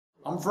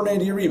I'm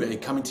Fernando Uribe,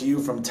 coming to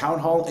you from Town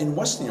Hall in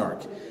West New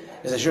York,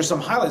 as I share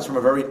some highlights from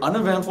a very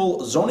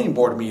uneventful zoning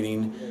board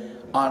meeting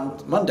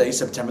on Monday,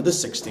 September the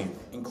 16th,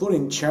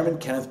 including Chairman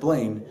Kenneth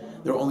Blaine.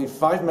 There were only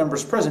 5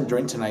 members present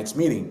during tonight's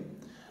meeting.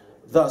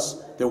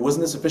 Thus, there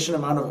wasn't a sufficient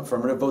amount of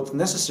affirmative votes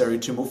necessary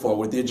to move forward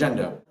with the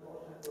agenda.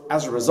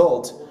 As a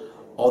result,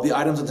 all the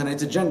items on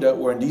tonight's agenda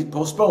were indeed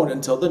postponed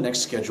until the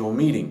next scheduled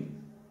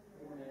meeting.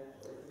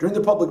 During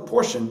the public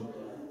portion,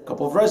 a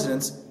couple of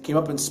residents came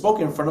up and spoke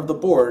in front of the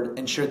board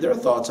and shared their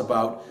thoughts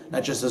about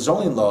not just the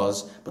zoning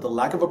laws, but the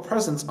lack of a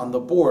presence on the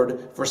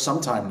board for some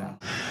time now.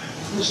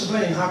 Mr.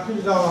 Blaine, how could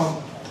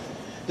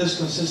this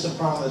consistent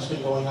problem that's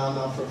been going on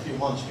now for a few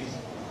months be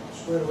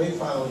squared away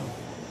finally?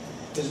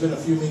 There's been a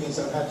few meetings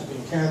that have had to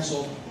be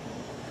canceled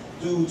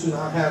due to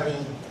not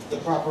having the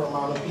proper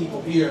amount of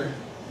people here.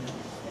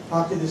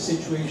 How could this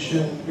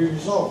situation be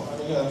resolved?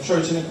 I mean, I'm sure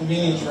it's an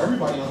inconvenience for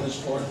everybody on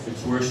this board.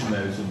 It's worse than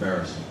that, it's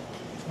embarrassing.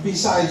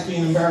 Besides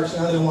being embarrassing,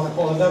 I didn't want to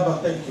call it that,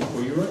 but thank you.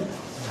 Well, you're right.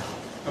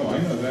 Oh, I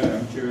know that.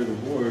 I'm chair of the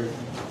board.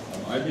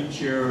 I've been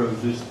chair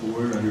of this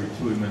board under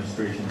 2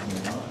 administrations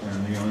now,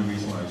 and the only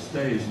reason why I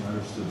stay is not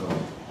of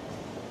stability.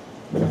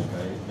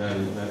 Okay, that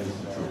is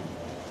the truth.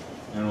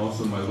 And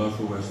also my love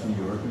for West New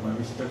York and my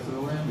respect for the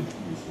land that you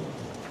use for.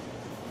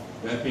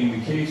 That being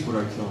the case, what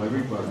I tell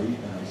everybody,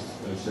 and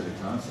I've said it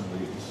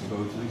constantly, is to go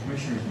to the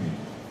commissioners' meeting.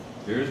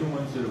 They're the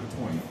ones that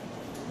appoint.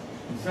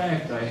 In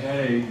fact, I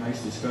had a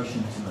nice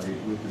discussion tonight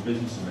with the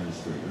business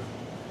administrator,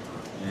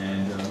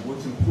 and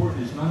what's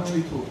important is not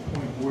only to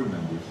appoint board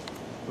members,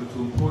 but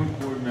to appoint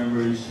board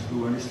members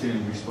who understand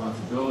the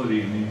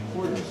responsibility and the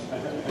importance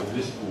of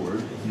this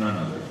board, if none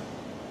other,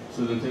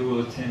 so that they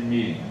will attend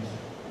meetings.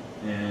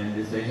 And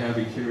if they have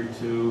a kid or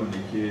two and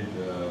the kid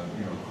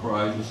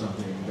cries or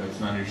something, that's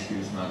not an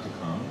excuse not to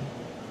come,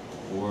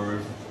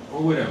 or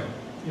whatever.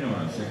 You know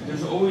what I'm saying?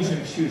 There's always an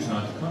excuse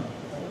not to come.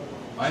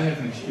 I have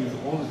an excuse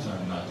all the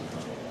time not to come.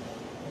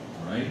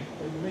 Right?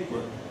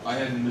 I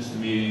haven't missed a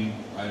meeting,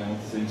 I don't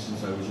think,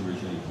 since I was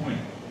originally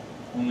appointed.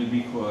 Only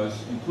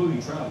because, including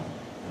travel,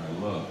 and I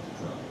love to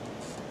travel,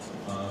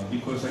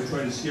 because I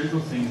try to schedule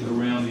things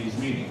around these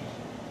meetings.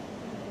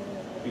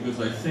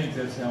 Because I think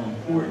that's how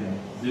important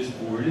this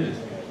board is.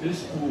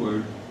 This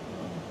board, I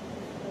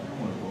don't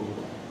want to go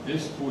over,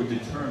 this board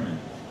determines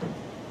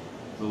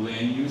the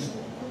land use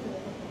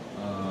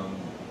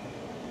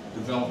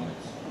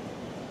developments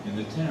in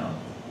the town.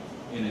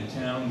 In a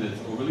town that's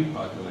overly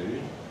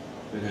populated,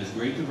 that has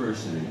great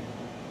diversity,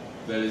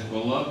 that is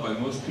beloved by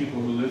most people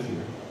who live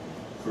here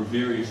for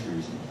various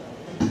reasons.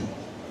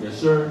 Yes,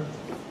 sir?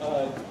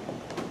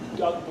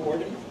 Doug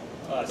Borden,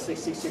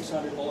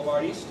 6600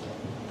 Boulevard East,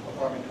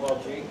 apartment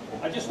 12G.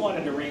 I just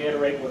wanted to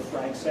reiterate what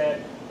Frank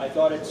said. I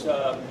thought it's,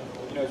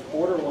 it's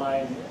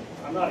borderline,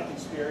 I'm not a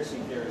conspiracy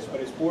theorist,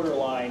 but it's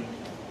borderline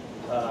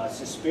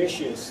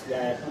suspicious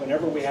that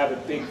whenever we have a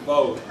big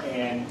vote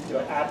and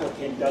the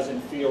applicant doesn't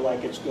feel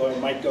like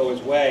might go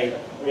his way,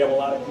 we have a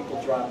lot of people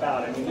drop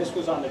out. I mean, this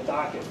was on the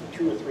docket for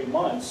 2 or 3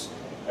 months.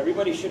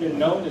 Everybody should have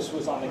known this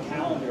was on the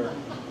calendar.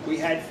 We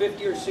had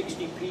 50 or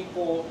 60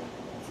 people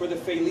for the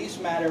Felice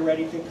matter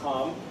ready to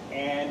come,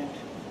 and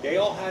they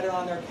all had it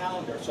on their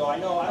calendar. So I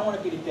know I don't want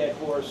to beat a dead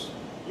horse.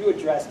 You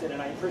addressed it, and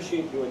I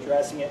appreciate you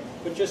addressing it.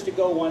 But just to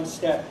go one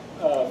step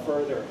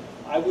further,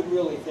 I would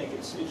really think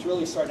it's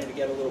really starting to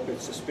get a little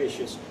bit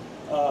suspicious.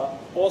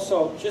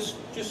 Also, just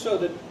so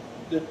that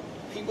the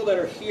people that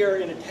are here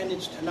in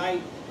attendance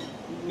tonight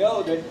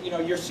know that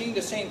you're seeing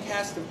the same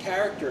cast of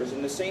characters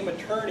and the same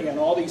attorney and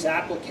all these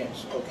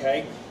applicants.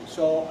 Okay,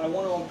 so I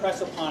want to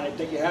impress upon it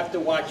that you have to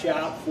watch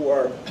out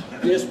for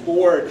this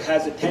board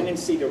has a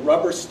tendency to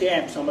rubber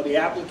stamp some of the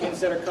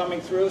applicants that are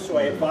coming through. So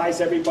I advise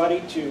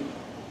everybody to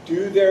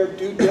do their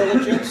due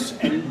diligence,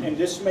 and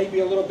this may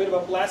be a little bit of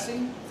a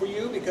blessing for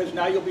you because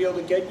now you'll be able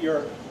to get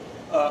your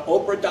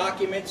Oprah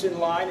documents in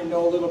line and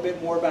know a little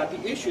bit more about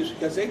the issues,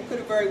 because they could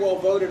have very well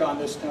voted on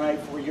this tonight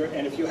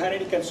and if you had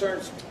any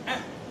concerns,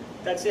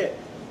 that's it,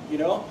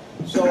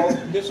 So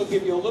this will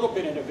give you a little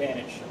bit of an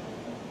advantage.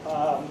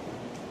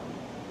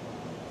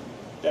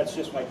 That's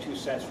just my 2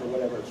 cents for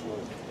whatever it's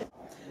worth.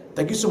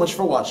 Thank you so much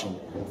for watching.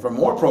 For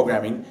more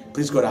programming,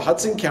 please go to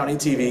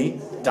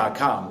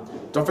HudsonCountyTV.com.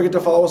 Don't forget to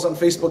follow us on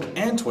Facebook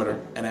and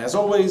Twitter. And as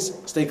always,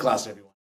 stay classy, everyone.